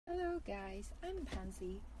guys, I'm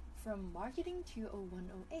Pansy from Marketing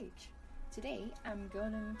 2010H. Today, I'm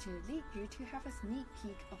going to lead you to have a sneak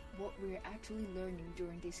peek of what we're actually learning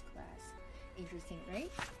during this class. Interesting,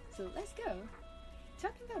 right? So let's go!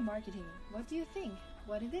 Talking about marketing, what do you think?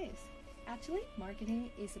 What it is? Actually,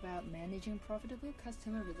 marketing is about managing profitable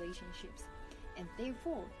customer relationships. And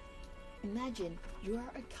therefore, imagine you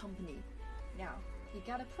are a company. Now, you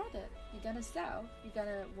got a product, you gotta sell, you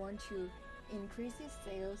gotta want to increase its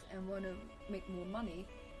sales and want to make more money.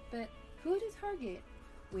 But who to target?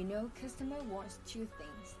 We know customer wants two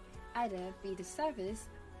things, either be the service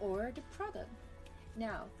or the product.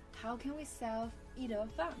 Now, how can we sell either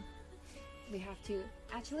of them? We have to,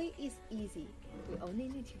 actually it's easy. We only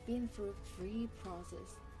need to been through three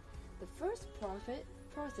processes. The first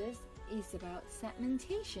process is about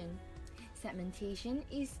segmentation. Segmentation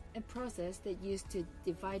is a process that used to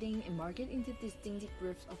dividing a market into distinctive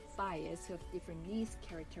groups of buyers who have different needs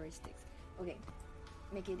characteristics. Okay,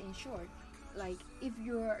 make it in short. Like if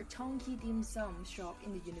you're a Tonki dim sum shop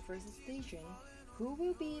in the university station, who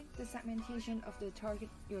will be the segmentation of the target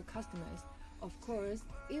your customers? Of course,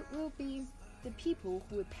 it will be the people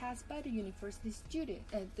who will pass by the university student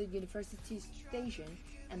at the university station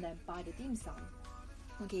and then buy the dim sum.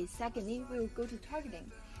 Okay, secondly, we will go to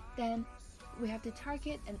targeting. Then we have to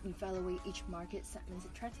target and evaluate each market segment's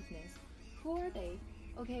attractiveness. Who are they?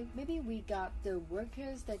 Okay, maybe we got the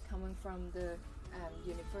workers that coming from the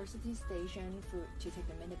university station to take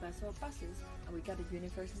the minibus or buses, and we got the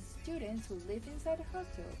university students who live inside the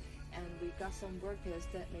hostel, and we got some workers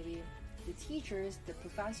that maybe the teachers, the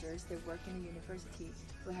professors that work in the university.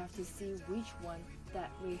 We have to see which one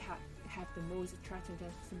that we have the most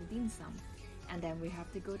attractiveness to the dim sum. And then we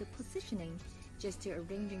have to go to positioning, just to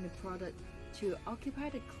arranging the product to occupy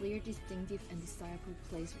the clear, distinctive, and desirable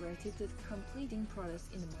place relative to the completing products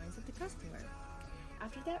in the minds of the customer.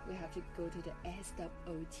 After that, we have to go to the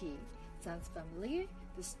SWOT. Sounds familiar?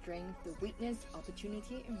 The strength, the weakness,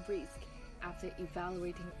 opportunity, and risk. After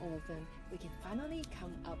evaluating all of them, we can finally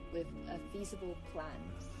come up with a feasible plan.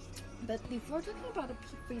 But before talking about a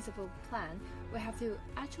feasible plan, we have to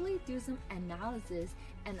actually do some analysis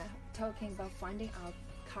and talking about finding out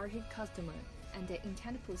target customer and their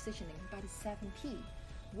intended positioning by the 7P.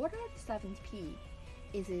 What are the 7P?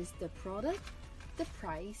 It is the product, the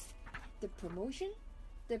price, the promotion,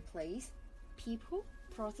 the place, people,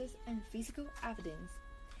 process, and physical evidence.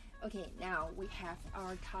 Okay, now we have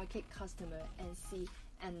our target customer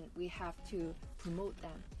and we have to promote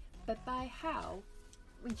them. But by how?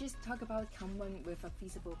 We just talk about coming with a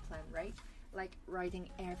feasible plan, right? Like writing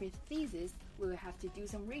every thesis, we will have to do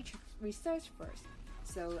some research first.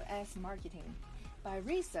 So as marketing, by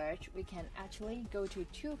research, we can actually go to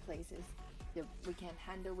two places. We can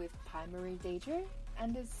handle with primary data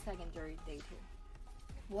and the secondary data.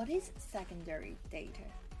 What is secondary data?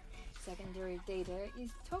 Secondary data is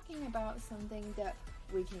talking about something that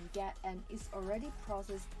we can get and is already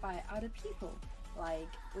processed by other people. Like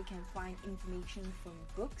we can find information from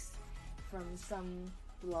books, from some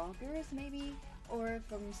bloggers maybe, or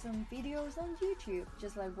from some videos on YouTube,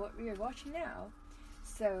 just like what we are watching now.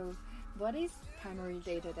 So what is primary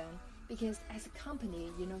data then? Because as a company,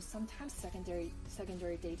 sometimes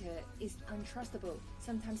secondary data is untrustable.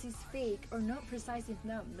 Sometimes it's fake or not precise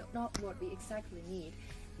enough, not what we exactly need.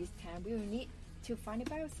 This time we will need to find it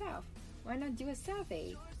by ourselves. Why not do a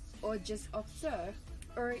survey? Or just observe?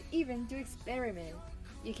 Or even do experiment?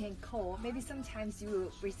 You can call, maybe sometimes you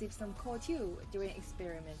will receive some call too during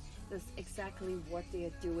experiment. That's exactly what they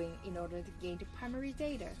are doing in order to gain the primary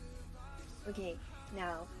data. Okay,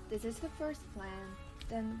 now this is the first plan.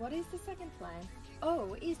 Then what is the second plan?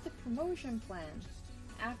 Oh, it's the promotion plan.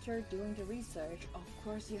 After doing the research, of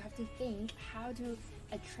course you have to think how to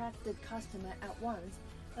attract the customer at once.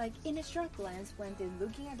 Like in a short glance, when they're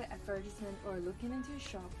looking at the advertisement or looking into a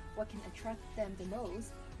shop, what can attract them the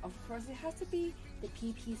most? Of course, it has to be the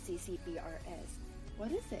PPCCBRS.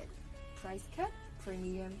 What is it? Price cut,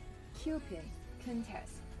 premium, coupon,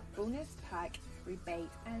 contest, bonus pack, rebate,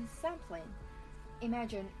 and sampling.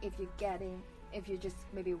 Imagine if you just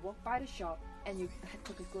maybe walk by the shop and you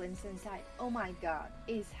took a glimpse inside. Oh my god,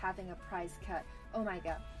 it's having a price cut. Oh my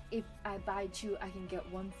god, if I buy two, I can get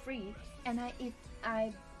one free. And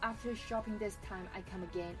after shopping this time, I come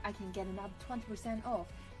again, I can get another 20% off.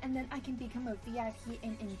 And then I can become a VIP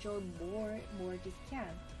and enjoy more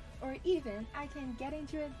discount. Or even I can get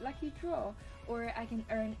into a lucky draw, or I can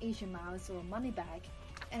earn Asian miles or money back.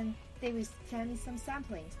 And they will send me some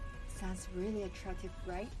samplings. Sounds really attractive,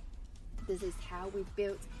 right? This is how we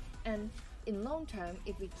build. And in long term,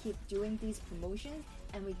 if we keep doing these promotions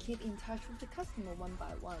and we keep in touch with the customer one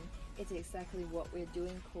by one, It's exactly what we're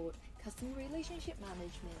doing called customer relationship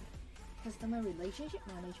management. Customer relationship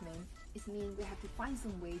management is mean we have to find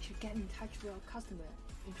some way to get in touch with our customer,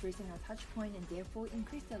 increasing our touch point and therefore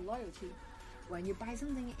increase their loyalty. When you buy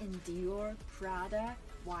something in Dior, Prada,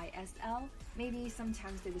 YSL, maybe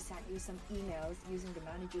sometimes they will send you some emails using the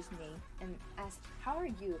manager's name and ask, how are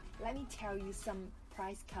you? Let me tell you some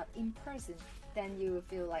price cut in person. Then you will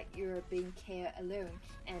feel like you're being cared alone,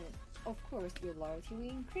 and of course your loyalty will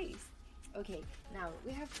increase. Okay, now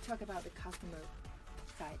we have to talk about the customer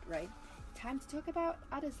side, right? Time to talk about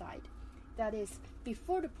other side. That is,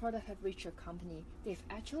 before the product had reached your company, they've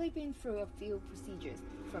actually been through a few procedures,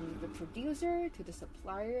 from the producer to the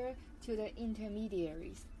supplier to the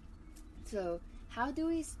intermediaries. So how do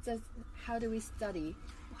we study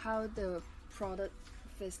how the product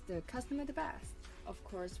fits the customer the best? Of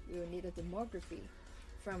course, we will need a demography.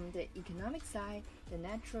 From the economic side, the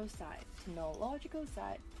natural side, technological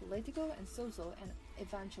side, political and social, and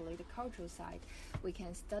eventually the cultural side, we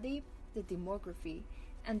can study the demography.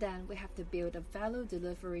 And then we have to build a value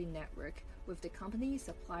delivery network with the companies,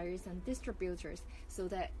 suppliers, and distributors so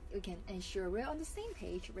that we can ensure we're on the same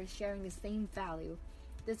page, we're sharing the same value.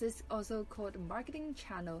 This is also called a marketing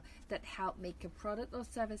channel that help make a product or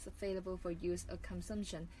service available for use or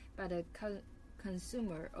consumption by the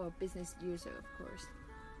consumer or business user, of course.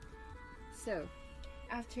 So,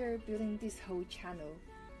 after building this whole channel,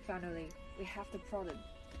 finally, we have the product.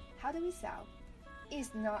 How do we sell?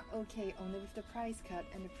 It's not okay only with the price cut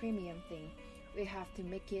and the premium thing. We have to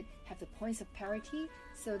make it have the points of parity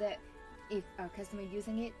so that if our customer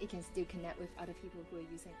using it, it can still connect with other people who are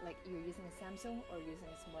using, like you're using a Samsung or using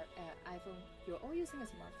a smart iPhone, you're all using a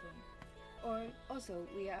smartphone. Or also,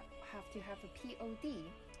 we have to have a POD,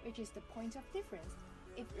 which is the point of difference.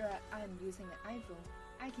 If I'm using an iPhone,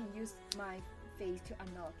 I can use my face to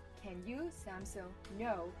unlock. Can you, Samsung?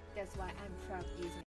 No, that's why I'm proud using